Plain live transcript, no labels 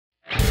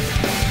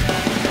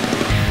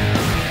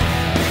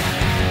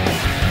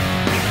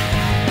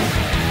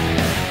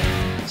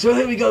So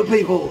here we go,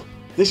 people.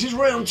 This is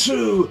round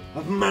 2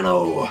 of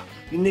Mano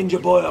in Ninja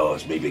Boyo.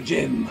 It's me, Big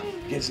Jim,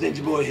 against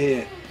Ninja Boy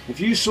here. If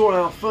you saw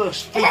our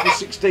first FIFA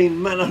 16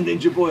 Mano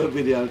Ninja Boyo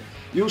video,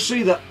 you'll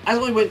see that as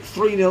I went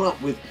 3-0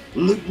 up with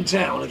Luton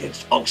Town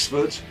against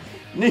Oxford,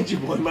 Ninja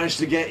Boy managed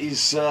to get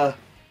his, was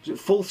it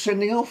 4th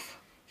sending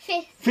off?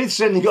 5th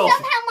sending off.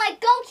 Somehow my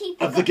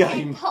goalkeeper of the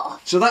game.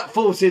 So that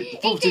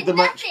forfeited the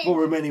match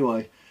for him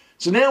anyway.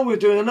 So now we're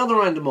doing another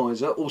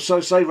randomiser, or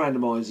so say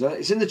randomiser.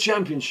 It's in the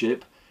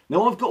Championship.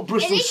 Now I've got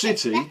Bristol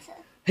City.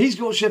 He's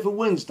got Sheffield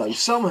Wednesday.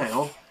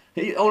 Somehow,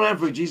 on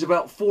average, he's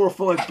about 4 or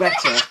 5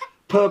 better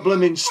per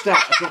blooming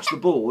stat across the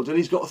board, and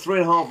he's got a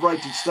 3.5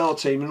 rated star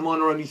team, and mine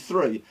are only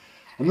 3.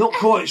 I'm not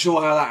quite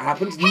sure how that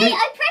happens. Hey,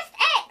 I pressed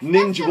X.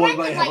 Ninja Boy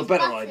may have a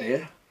better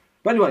idea.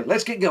 But anyway,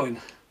 let's get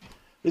going.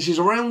 This is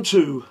round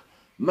 2,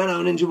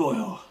 Mano Ninja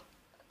Boyo.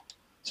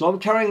 So I'm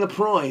carrying the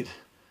pride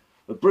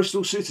of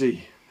Bristol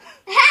City.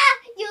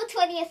 You're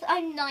 20th,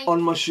 I'm 9th.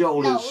 On my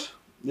shoulders. No.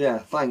 Yeah,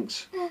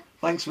 thanks.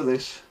 Thanks for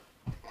this.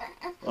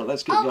 Right,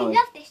 let's get going. Oh, we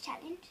love this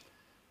challenge.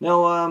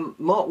 Now,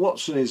 Mark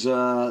Watson is,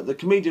 the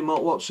comedian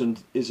Mark Watson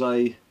is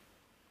a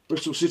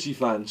Bristol City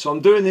fan. So I'm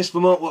doing this for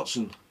Mark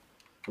Watson.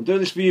 I'm doing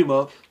this for you,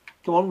 Mark.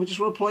 Come on, we just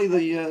want to play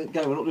the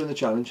game. We're not doing the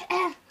challenge.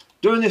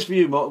 Doing this for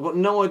you, Mark. I've got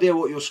no idea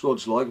what your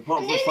squad's like,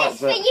 apart from the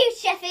fact that for you,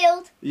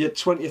 Sheffield. You're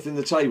 20th in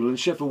the table, and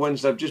Sheffield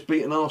Wednesday have just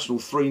beaten Arsenal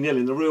 3-0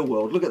 in the real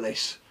world. Look at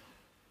this.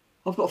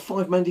 I've got a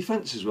 5-man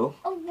defence as well.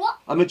 Oh, what?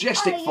 A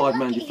majestic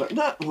 5-man defence.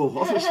 No,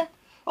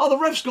 oh, the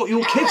ref's got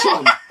your kit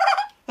on.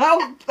 How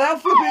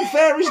flipping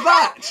fair is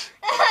that?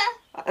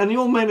 And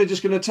your men are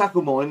just going to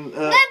tackle mine. No,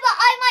 but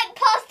I might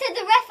pass to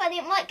the ref and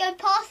it might go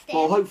past him.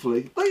 Well,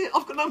 hopefully.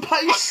 I've got no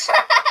pace.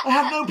 I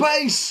have no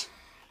pace.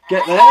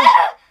 Get there.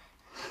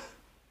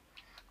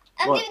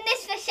 I'm doing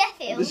this for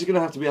Sheffield. This is going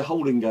to have to be a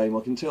holding game,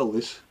 I can tell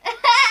this. I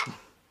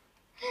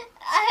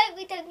hope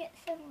we don't get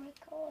some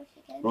record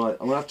again. Right,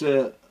 I'm going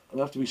to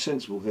have to be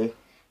sensible here.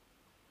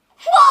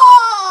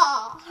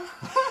 Whoa!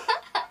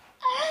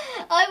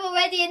 I'm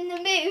already in the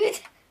mood.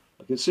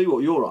 I can see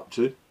what you're up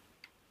to. Do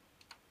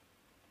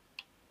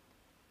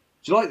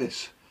you like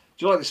this?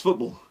 Do you like this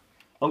football?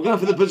 I'm going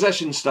for the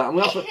possession stat. I'm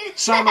going for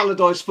Sam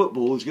Allardyce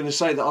football is going to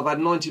say that I've had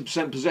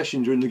 90%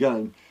 possession during the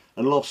game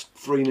and lost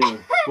 3-0.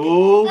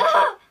 Oh,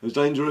 it was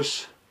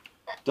dangerous.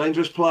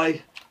 Dangerous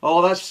play.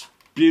 Oh, that's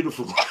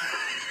beautiful.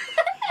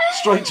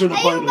 Straight to an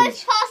opponent. I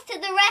almost passed to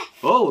the ref.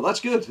 Oh,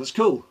 that's good. That's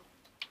cool.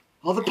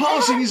 Oh, the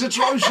passing is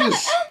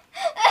atrocious.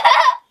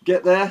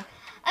 Get there.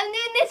 I'm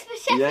doing this for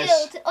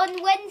Sheffield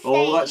on Wednesday.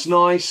 Oh, that's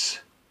nice.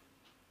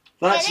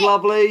 That's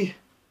lovely.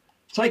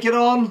 Take it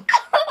on.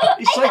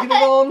 He's taking it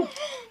on.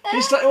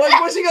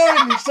 Where's he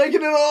going? He's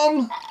taking it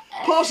on.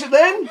 Pass it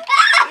then. He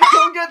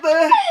can't get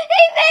there.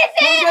 He missed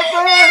it. Can't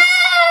get there.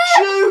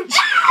 Shoot.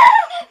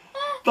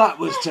 That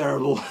was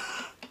terrible.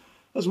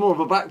 That's more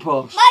of a back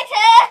pass. My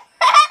turn.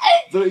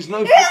 There is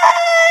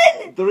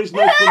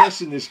no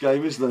finesse in this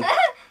game, is there?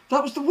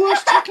 That was the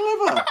worst tackle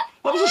ever.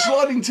 That was a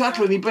sliding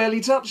tackle and he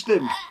barely touched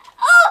him.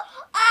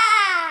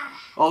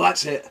 Oh,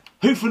 that's it.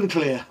 Hoof and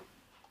clear.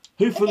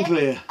 Hoof and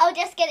clear. I'll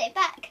just get it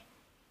back.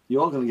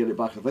 You are going to get it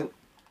back, I think.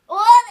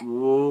 What?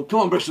 Oh,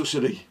 come on, Bristol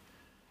City.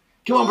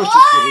 Come on,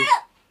 Bristol City.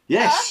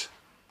 Yes.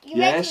 You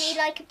read me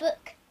like a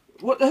book.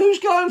 What? Who's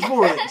going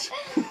for it?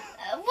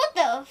 What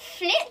the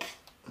flip?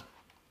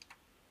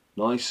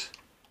 Nice.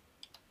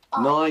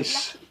 Oh,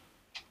 nice.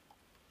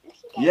 Lucky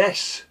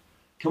yes.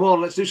 Come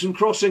on, let's do some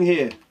crossing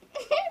here.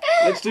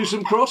 Let's do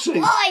some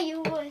crossing. Oh,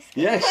 you was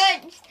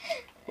punched.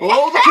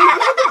 Oh, the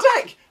keeper's on the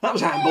deck. That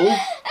was handball.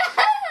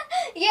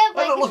 Yeah,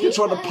 but that looked like he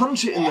tried to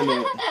punch it in the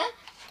net.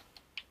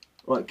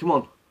 Right, come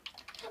on.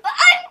 But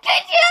I'm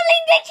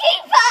controlling the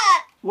keeper.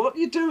 What are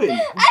you doing?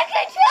 I'm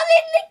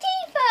controlling the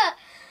keeper.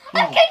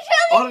 I'm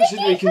controlling I don't seem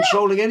to be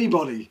controlling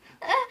anybody.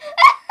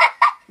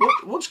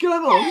 What's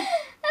going on?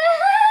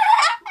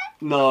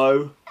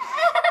 No.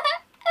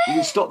 You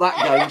can stop that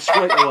game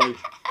straight away.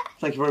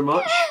 Thank you very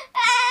much.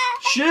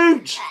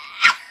 Shoot!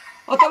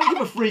 I don't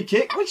give a free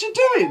kick. What's you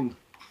doing?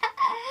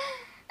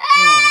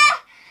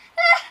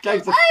 I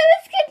was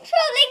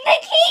controlling the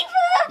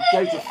keeper.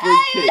 Gave the free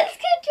kick. I was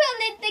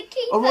controlling the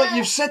keeper. Alright,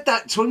 you've said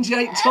that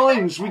 28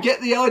 times. We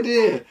get the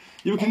idea.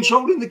 You were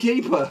controlling the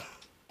keeper.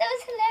 That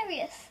was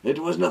hilarious. It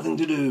was nothing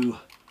to do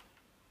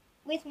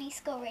with me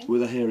scoring.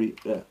 With a hairy...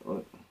 Yeah,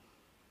 right.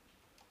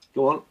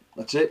 Go on.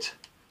 That's it.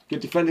 Good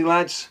defending,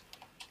 lads.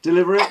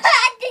 Deliver it.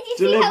 Did you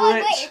Deliver see how I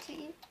it. waited for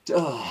you?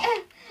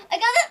 Oh. I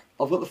got it.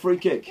 I've got the free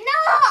kick. No,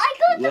 I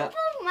got the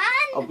ball, man.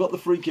 I've got the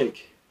free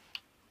kick.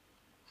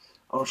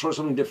 I'll try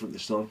something different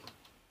this time.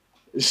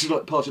 This is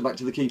like pass it back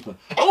to the keeper.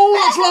 Oh,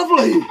 that's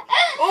lovely!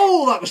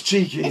 Oh, that was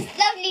cheeky. It's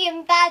lovely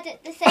and bad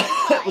at the same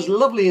time. That was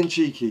lovely and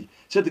cheeky.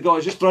 Said the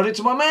guy's just thrown it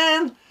to my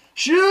man.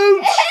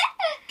 Shoot!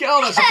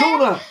 Oh, that's a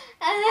corner.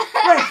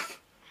 Ref!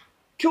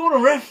 Corner,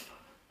 ref.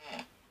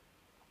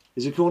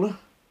 Is it corner?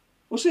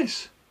 What's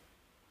this?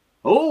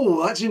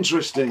 Oh, that's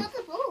interesting. I got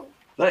the ball.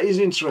 That is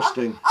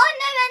interesting. Oh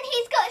no, and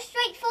he's got a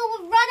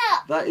straightforward run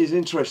up. That is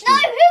interesting. No,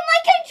 who am I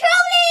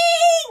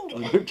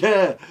controlling? I don't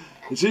care.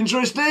 It's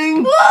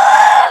interesting.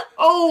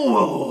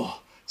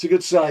 Oh, it's a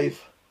good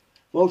save.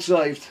 Well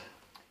saved.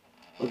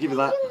 I'll give you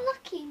that. You're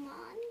lucky, man.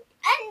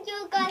 And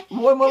you're going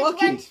Why am I to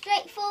lucky? run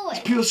straight forward.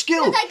 It's pure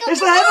skill. Because I got It's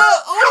the the header.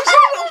 ball. Oh, it's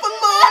headed off the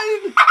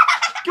line.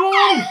 Go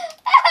on.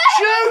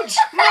 Shoot.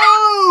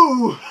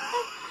 No.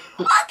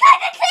 What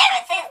kind of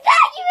clearance is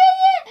that, you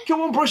idiot?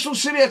 Come on, Bristol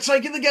City are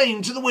taking the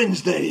game to the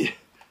Wednesday.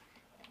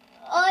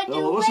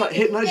 Oh, what's that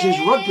hit? No, this is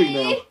rugby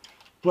now.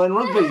 Playing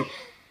rugby.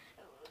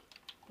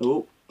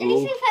 Oh, At least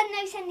oh. we've had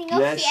no sending off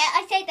Yes. yet.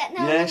 I say that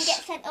no one Yes.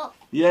 gets sent off.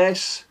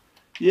 Yes.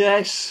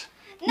 Yes.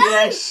 No.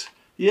 Yes.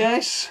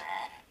 Yes.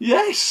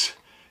 Yes.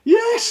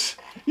 Yes.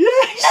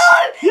 Yes.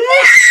 No.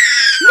 Yes.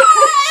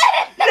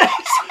 Yes.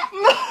 Yes.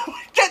 No.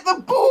 Get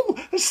the ball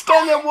and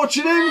stand there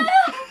watching him.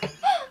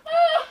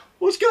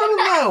 What's going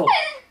on now?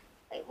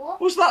 Wait, what?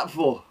 What's that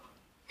for?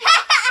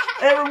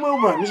 Aaron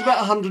Wilbraham is about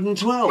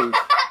 112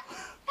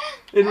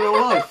 in real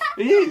life.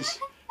 He is.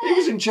 He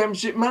was in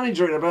Championship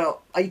Manager in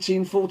about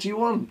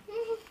 1841.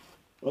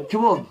 Right,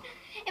 come on.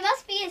 It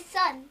must be his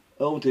son.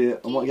 Oh dear,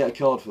 I might get a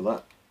card for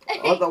that. I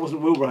hope that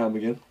wasn't Wilbraham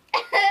again.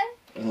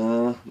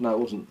 No, it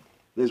wasn't.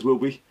 There's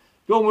Wilby.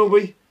 Go on,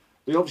 Wilby.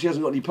 He obviously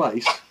hasn't got any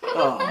pace.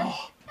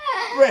 Oh,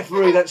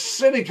 referee, that's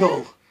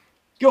cynical.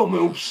 Go on,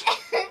 Wilbs.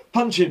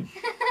 Punch him.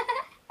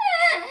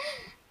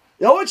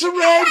 Oh, it's a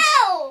red.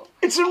 Ow!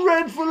 It's a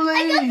red for I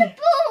Lee. got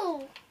the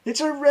ball.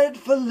 It's a red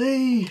for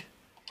Lee.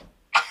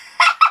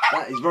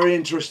 That is very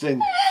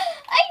interesting.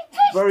 I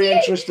pushed Very you.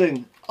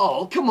 interesting.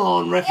 Oh, come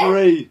on,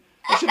 referee.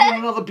 That should have been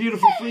another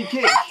beautiful free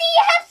kick. How do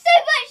you have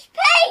so much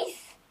pace?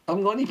 I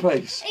haven't got any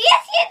pace.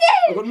 Yes, you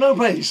I've do. got no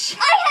pace. I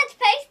had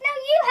pace. Now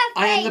you have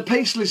I pace. am the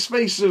paceless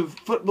face of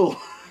football.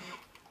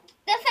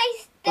 The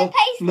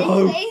paceless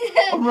No, face.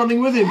 I'm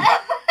running with him.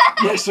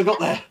 Yes, I got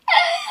there.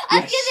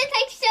 I'm Yes. gonna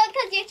take a shot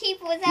because your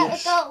keeper was out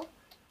Yes. of goal.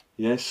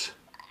 Yes.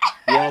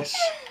 Yes.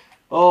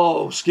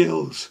 Oh,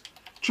 skills.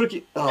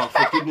 Tricky. Oh,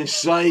 for goodness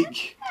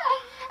sake.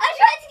 I'm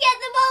trying to get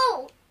the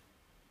ball.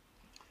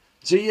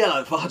 So,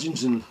 yeah, for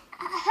Hutchinson.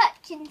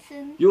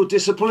 Hutchinson. You're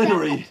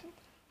disciplinary.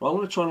 Right, I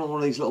want to try one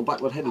of these little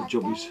backward-headed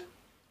jobbies.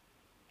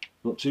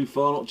 Not too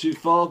far, not too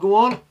far. Go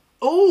on.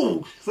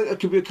 Oh, I think that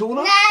could be a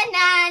corner. Nah.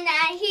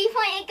 He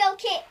pointed goal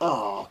kick.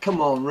 Oh, come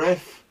on,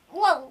 ref.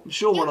 Whoa. I'm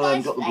sure your one of them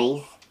guy's got the face.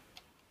 ball.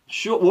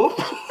 Sure. Whoop.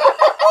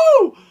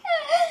 Oh,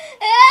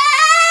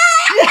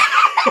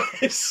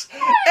 yes.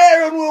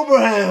 Aaron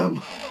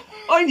Wilbraham.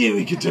 I knew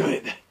he could do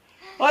it.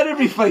 I had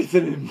every faith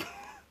in him.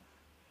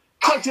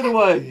 Tucked it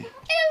away.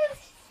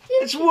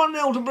 It's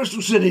 1-0 to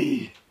Bristol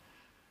City.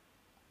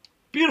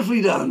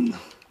 Beautifully done.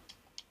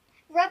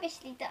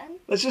 Rubbishly done.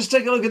 Let's just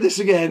take a look at this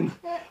again.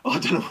 Oh, I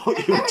don't know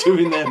what you were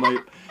doing there,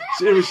 mate.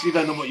 Seriously,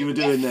 don't know what you were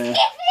doing there.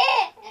 Skip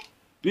it.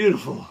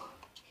 Beautiful.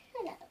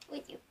 Shut up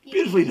with your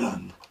Beautifully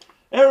done.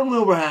 Aaron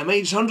Wilbraham,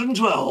 age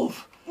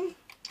 112,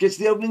 gets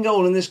the opening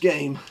goal in this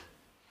game.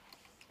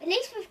 At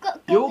least we've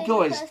got goal Your in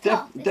the guys first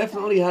half this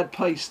definitely had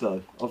pace,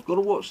 though. I've got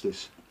to watch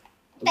this.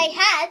 time. They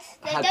had.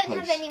 They Had don't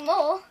have pace. any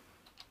more.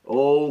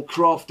 Oh,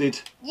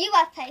 crafted. You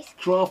have pace.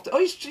 Crafted. Oh,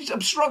 he's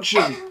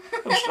obstruction.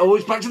 Oh,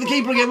 he's back to the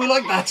keeper again. We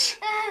like that.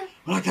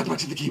 We like that. Back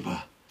to the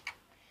keeper.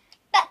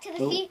 Back to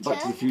the Oh, future.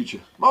 back to the future.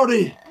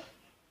 Marty.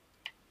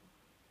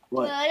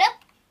 Right. Hold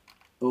up.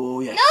 Oh,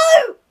 yes.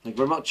 No! Thank you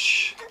very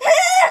much.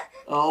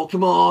 Oh,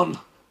 come on.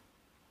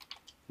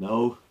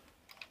 No.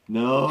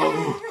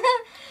 No.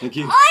 Thank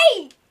you.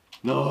 Oi!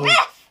 No.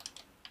 Ref!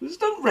 Just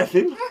don't ref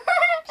him.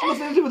 It's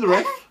nothing to do with the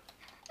ref.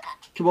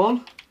 Come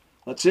on.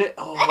 That's it.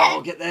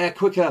 Oh, get there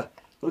quicker.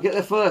 Gotta get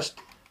there first.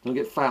 Don't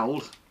get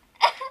fouled.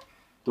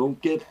 Don't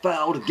get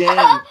fouled again.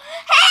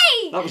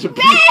 Hey! That was a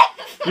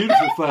Ref!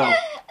 beautiful foul.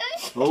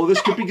 Oh,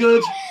 this could be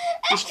good.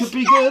 This could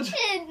be good.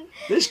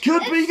 This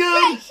could be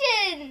good.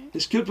 Obstruction!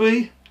 This could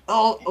be.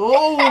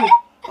 Oh,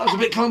 that was a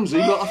bit clumsy,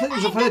 but I think it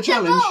was a fair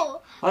challenge.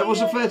 It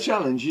was a fair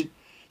challenge.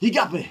 You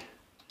got me.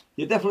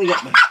 You definitely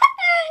got me.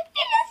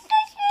 You just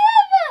pushed me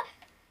over!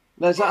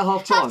 No, is that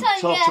half time?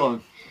 It's half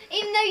time.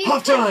 Even though you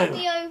Half pushed time.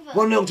 me over.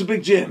 1-0 to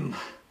Big Jim.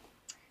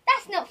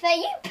 That's not fair.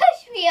 You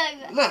pushed me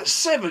over. That's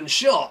 7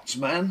 shots,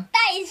 man.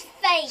 That is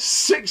fake.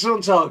 6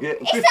 on target.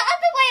 It's the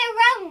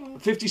other way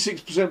around.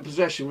 56%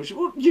 possession. Which,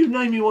 you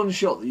name me one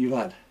shot that you've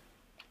had.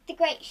 The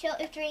great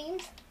shot of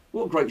dreams.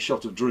 What a great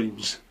shot of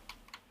dreams.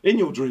 In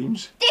your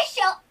dreams. This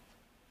shot.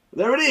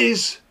 There it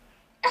is.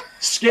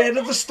 Scared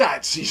of the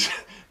stats. He's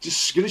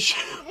just gonna shoot.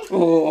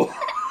 Oh,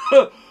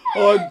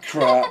 I'm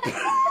crap.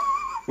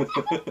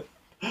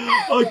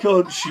 I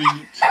can't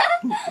shoot.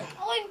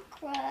 I'm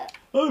crap.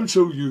 I'm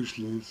so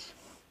useless.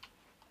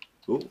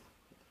 Oh,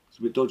 it's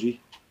a bit dodgy.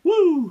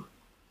 Woo!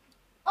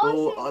 I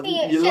Oh, should be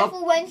at you love-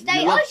 Sheffield Wednesday.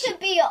 you love I to- should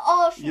be at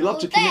Arsenal. You love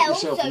to They're commit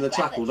yourself also in the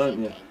crap tackle, at don't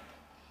you? shooting.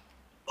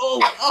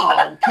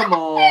 Oh, come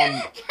on.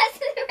 That's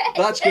the red.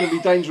 That's going to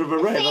be danger of a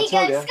red, I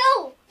tell Figo you.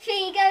 School.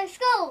 Figo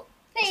School.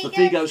 It's the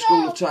Figo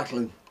School of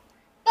tackling.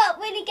 But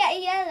will he get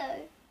a yellow?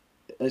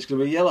 It's going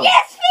to be yellow.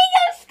 Yes,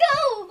 Figo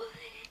School.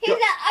 He was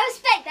Go- like, I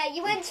respect that.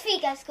 You went to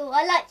Figo School.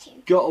 I liked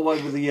you. Got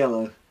away with the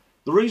yellow.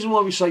 The reason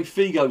why we say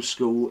Figo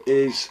School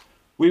is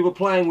we were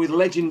playing with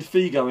Legend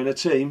Figo in a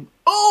team.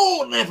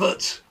 Oh,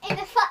 Nevert! In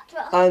a foot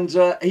drop. And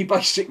he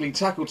basically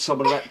tackled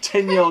someone about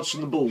 10 yards from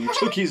the ball,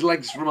 took his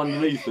legs from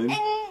underneath him.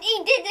 And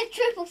he did a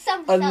triple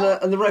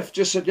somersault. And the ref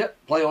just said, yep,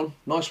 play on.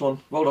 Nice one.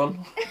 Well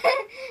done.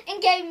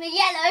 And gave him a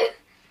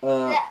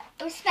yellow.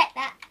 Respect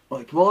that.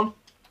 Right, come on.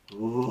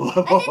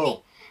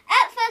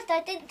 At first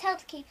I didn't tell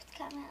the keeper to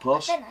come out.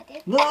 Pass. Then I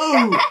did.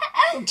 No!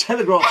 Don't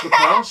telegraph the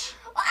pass.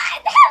 How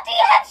do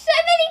you have so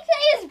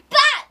many players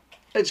back?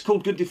 It's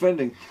called good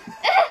defending.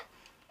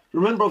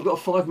 Remember, I've got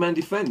a 5-man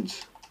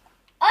defence.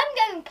 I'm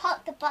going to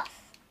park the bus.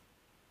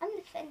 I'm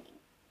defending.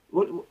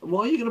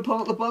 Why are you going to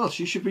park the bus?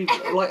 You should be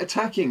like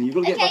attacking. You've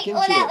got to get back Okay,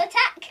 into all out it.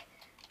 attack.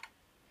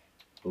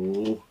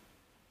 Oh.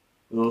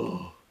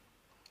 Oh.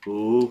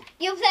 Oh.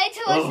 You'll play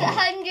towards the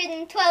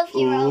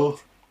 112-year-old.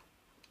 Oh.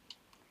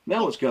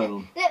 Now what's going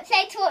on? Let's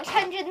say towards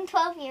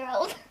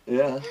 112-year-old.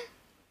 Yeah.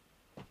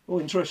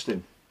 Oh,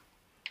 interesting.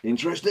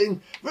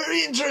 Interesting.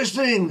 Very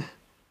interesting.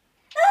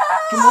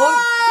 Come on.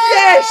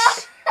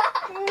 Yes!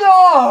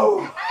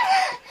 No!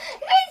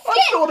 I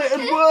thought it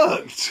had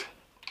worked.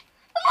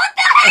 What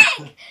the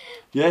heck?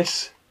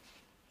 Yes.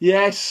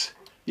 Yes.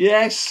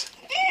 Yes.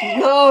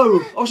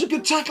 No! I was a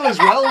good tackle as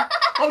well.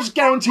 I was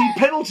guaranteed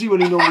penalty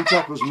when he normally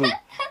tackles me.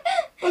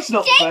 That's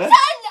not fair. Jason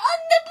on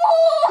the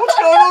ball! What's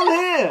going on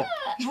here?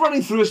 He's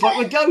running through us like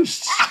we're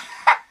ghosts.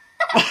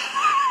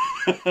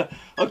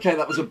 Okay,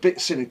 that was a bit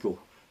cynical.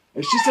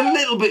 It's just a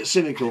little bit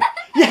cynical.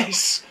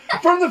 Yes!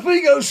 From the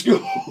Figo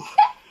school!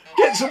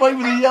 Gets away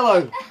with a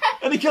yellow.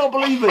 And he can't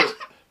believe it.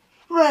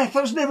 Ref,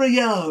 that was never a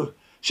yellow.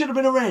 Should have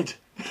been a red.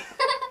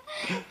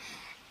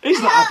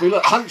 He's not happy.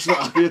 Look, Hunt's not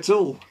happy at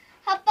all.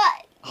 How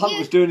about Hunt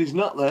was doing his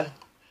nut there.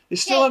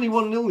 It's still only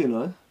 1-0, you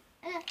know.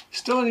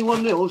 Still only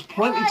 1-0. There's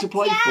plenty to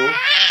play for.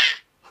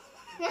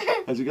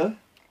 How's it go?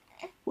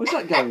 Where's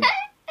that going?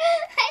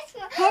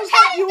 How's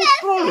that your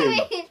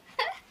throwing?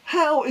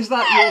 How is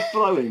that your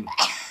throwing?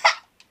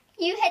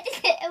 You headed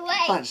it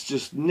away. That's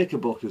just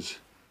knickerbockers.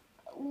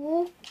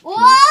 Whoa!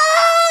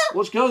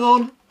 What's going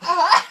on?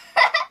 Oh.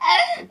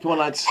 Come on,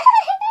 lads.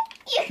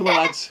 Come on,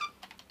 lads.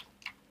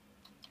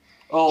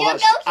 Oh, Your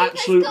that's goalkeeper's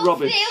absolute gone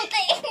rubbish.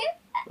 fielding.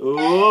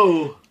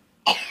 Oh.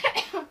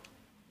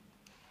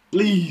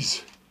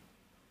 Lees.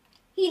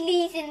 He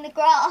leaves in the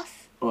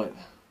grass. Right.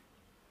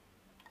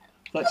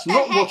 That's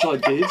not what I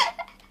did.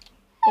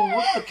 Oh,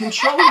 what? The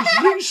control is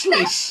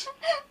useless.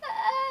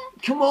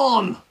 Come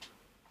on.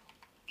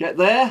 Get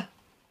there.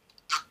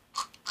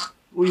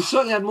 Well, you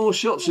certainly had more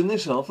shots in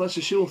this half, that's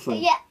a sure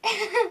thing. Yeah.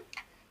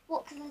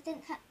 What, because I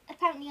didn't have...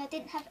 Apparently I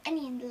didn't have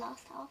any in the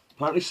last half.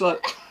 Apparently so.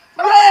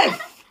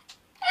 Ref!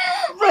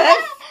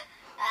 Ref!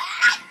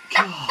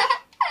 God.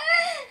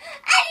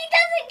 And he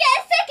doesn't get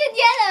a second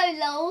yellow,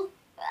 lol.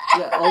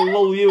 Yeah, I'll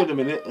lull you in a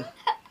minute.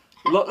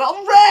 Look,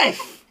 oh,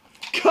 ref!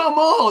 Come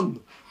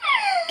on!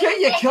 Get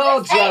your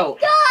cards out.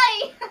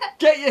 Guy.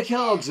 Get your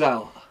cards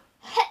out.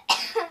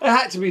 It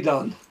had to be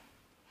done.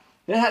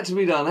 It had to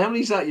be done. How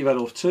many's that you've had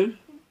off? 2?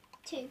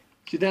 2.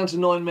 You're down to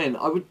 9 men.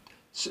 I would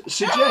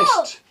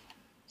suggest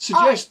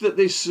that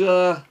this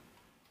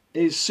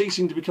is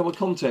ceasing to become a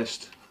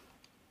contest.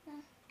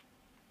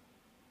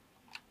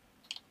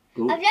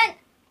 Ooh. I've learned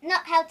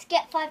not how to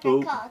get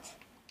 5-man cards.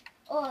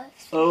 Or...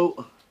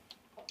 Oh.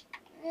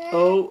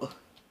 Oh.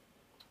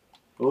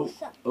 Oh.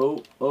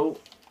 Oh. Oh.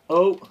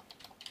 Oh.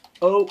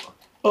 Oh.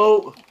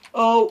 Oh.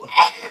 Oh.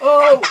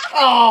 Oh.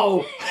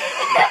 Oh.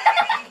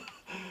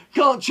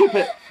 Can't chip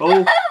it.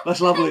 Oh,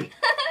 that's lovely.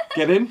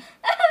 Get him.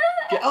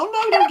 Oh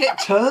no, don't get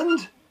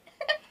turned.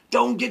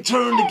 Don't get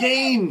turned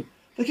again.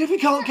 Look, if we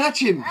can't catch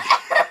him.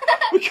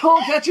 We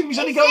can't catch him. He's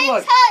only going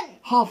like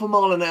half a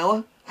mile an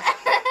hour.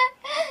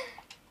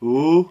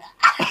 Ooh.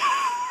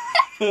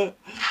 And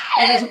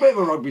there's a bit of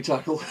a rugby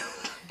tackle.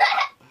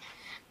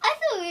 I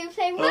thought we were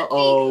playing rugby.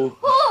 Uh-oh.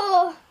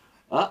 Oh.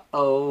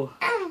 Uh-oh.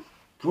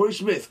 Corey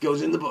Smith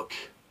goes in the book.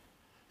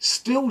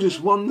 Still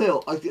just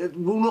 1-0. I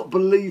will not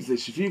believe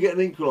this. If you get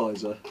an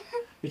equaliser,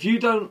 if I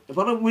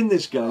don't win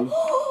this game.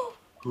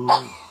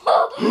 That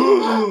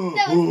was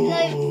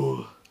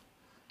close.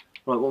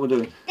 Right, what am I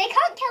doing? They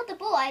can't kill the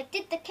ball. I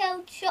did the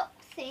kill shot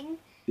thing.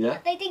 Yeah.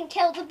 But they didn't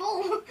kill the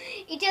ball.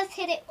 You just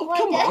hit it Oh,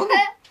 come on.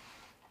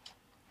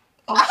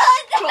 Oh,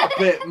 stop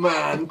it,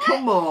 man.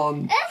 Come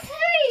on. That's 3.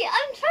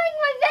 I'm trying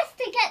my best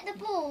to get the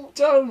ball.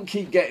 Don't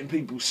keep getting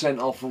people sent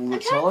off all the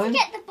I'm trying time. to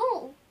get the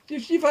ball.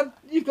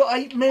 You've got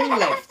 8 men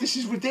left. This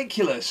is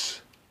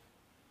ridiculous.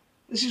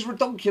 This is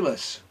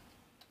redonkulous.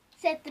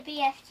 Said the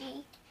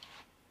BFG.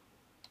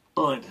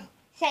 Right.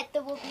 Said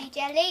the wobbly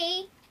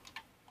jelly.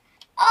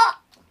 Oh!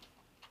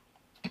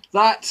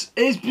 That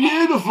is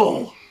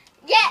beautiful.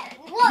 Yeah,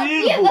 what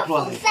Beautiful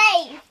beautiful play.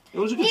 save. It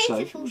was a good save.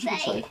 It Beautiful was a good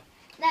save.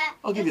 Nah,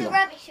 I'll give you it's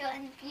that. a rubbish shot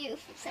and a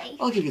beautiful save.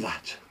 I'll give you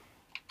that.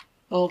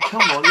 Oh,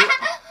 come on.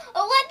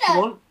 Oh, what the?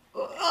 Come on.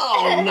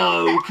 Oh,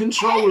 no.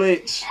 Control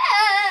it.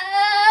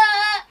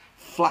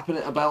 Flapping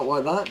it about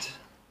like that.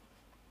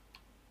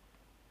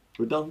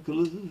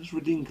 Redonkulous,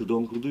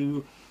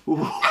 redinkle-donkle-doo. I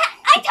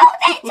told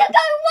it to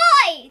go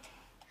wide!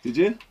 Did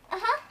you?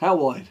 Uh-huh. How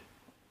wide?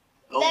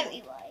 Oh.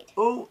 Very wide.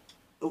 Oh.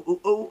 Ooh,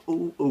 ooh,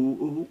 ooh, ooh,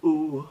 ooh,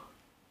 ooh.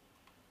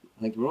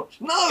 Thank you very much.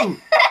 No!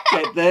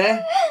 Get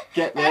there.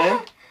 Get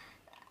there.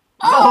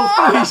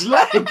 Oh, through his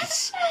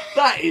legs.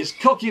 That is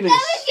cockiness.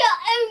 That was your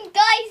own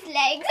guy's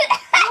legs.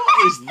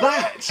 What is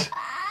that?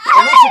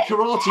 And that's a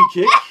karate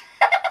kick.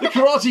 The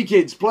Karate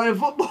Kid's playing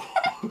football.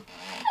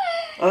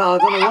 I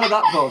don't know where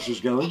that pass was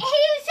going. He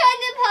was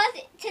trying to pass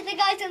it to the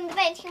guys on the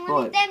bench. He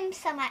wanted them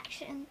some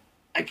action.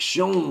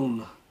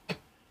 Action.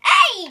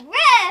 Hey,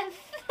 ref!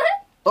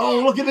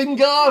 Oh, look at him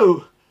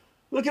go.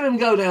 Look at him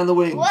go down the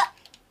wing. What?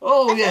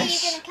 Oh, I yes.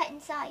 thought you were going to cut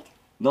inside.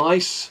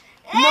 Nice.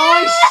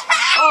 Nice.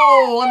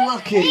 Oh,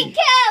 unlucky. He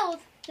killed.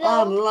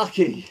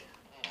 Unlucky.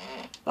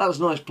 That was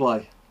nice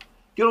play.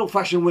 Good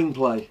old-fashioned wing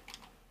play.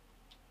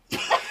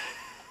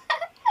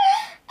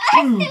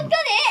 I still got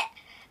it.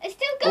 I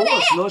still got it. Oh,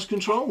 that's nice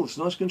control. It's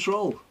nice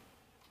control.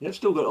 Yeah, I've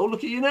still got it. Oh,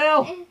 look at you now.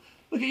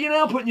 Look at you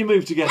now putting your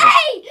move together.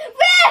 Hey,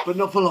 ref! But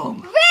not for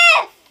long.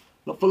 Ref!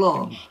 Not for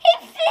long. He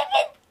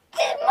flipping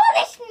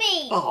demolished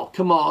me. Oh,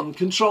 come on.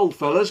 Control,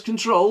 fellas.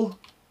 Control.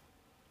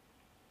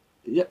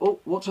 Yeah. Oh,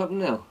 what's happened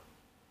now?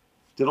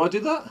 Did I do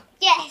that?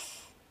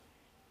 Yes.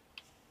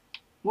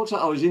 What's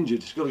that? Oh, he's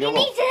injured. He's got to He go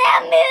needs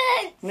off.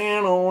 an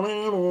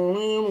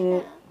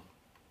ambulance.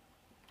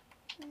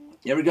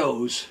 Here he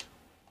goes.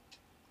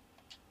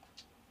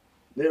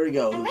 There he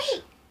goes. I'm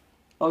ready.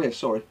 Oh, yeah,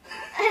 sorry.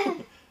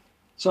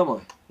 So am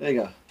I. There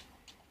you go.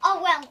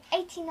 Oh, well,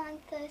 89.30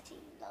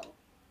 low.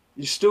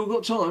 You've still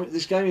got time.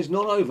 This game is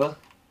not over.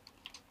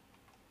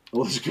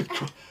 Oh, that's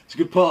a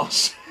good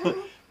pass.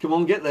 Come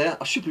on, get there.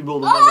 I should be more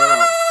than 1 minute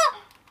up.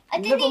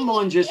 Never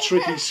mind your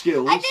tricky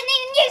skills. I didn't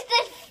even use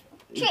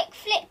the trick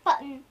flick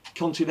button.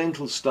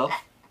 Continental stuff.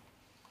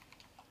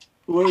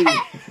 Whoa.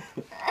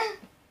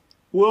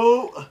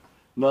 Whoa.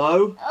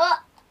 No.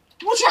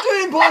 What are you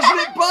doing passing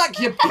it back,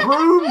 you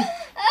prune?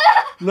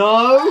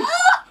 No.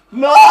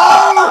 No.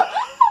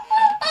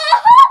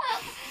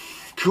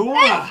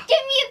 Corner.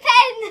 Give me a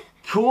pen.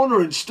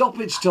 Corner in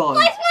stoppage time.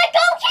 Where's my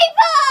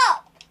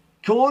goalkeeper?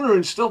 Corner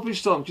in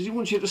stoppage time because he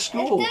wants you to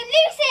score. Don't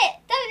lose it.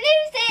 Don't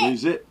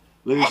lose it.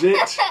 Lose it. Lose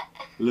it.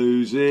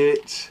 Lose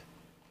it.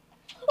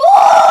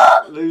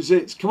 Lose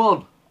it. Come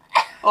on.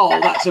 Oh,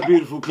 that's a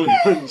beautiful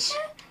clearance.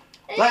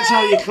 That's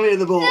how you clear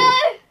the ball. No.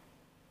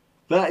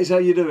 That is how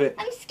you do it.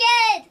 I'm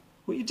scared.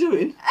 What are you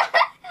doing?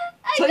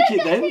 I Take don't it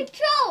have then.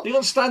 Control. You've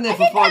got to stand there I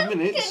for didn't 5 have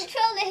minutes.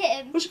 Control to hit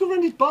him. What's he got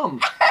around his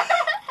bum?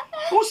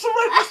 What's the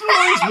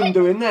linesman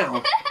doing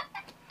now?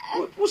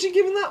 What's he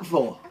giving that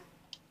for?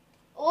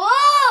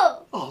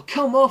 Whoa! Oh,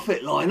 come off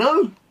it,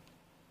 Lino.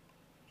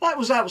 That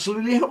was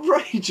absolutely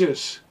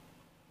outrageous.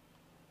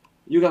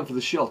 You're going for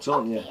the shot,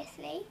 aren't you?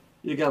 Obviously.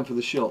 You're going for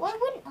the shot. Why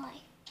wouldn't I?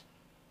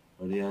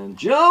 Ready and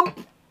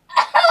jump.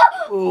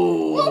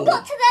 Oh. What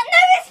got to that? No,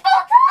 it's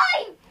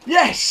full time!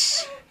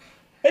 Yes!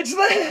 It's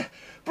there!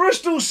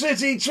 Bristol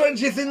City,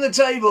 20th in the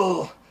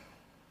table.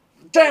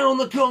 Down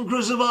the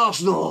conquerors of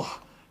Arsenal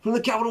from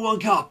the Capital One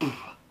Cup.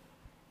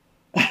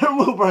 Aaron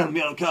Wilbraham,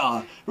 yellow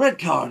card. Red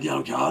card,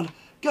 yellow card.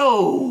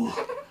 Goal!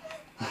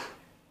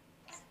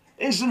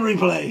 Instant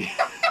replay.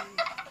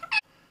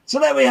 So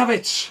there we have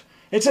it.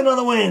 It's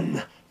another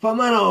win for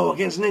Mano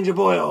against Ninja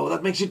Boyo.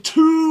 That makes it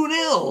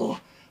 2-0.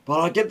 But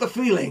I get the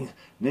feeling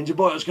Ninja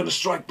Boyo's going to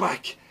strike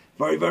back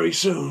very, very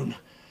soon.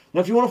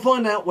 Now, if you want to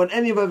find out when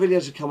any of our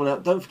videos are coming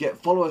out, don't forget,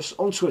 follow us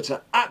on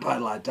Twitter at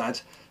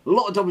BadLadDad. A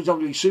lot of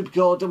WWE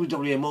SuperCard,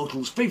 WWE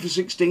Immortals, FIFA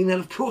 16, and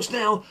of course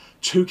now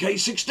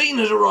 2K16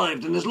 has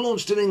arrived and has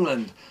launched in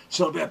England.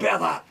 So there'll be a bit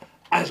of that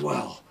as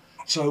well.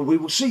 So we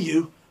will see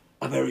you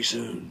very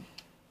soon.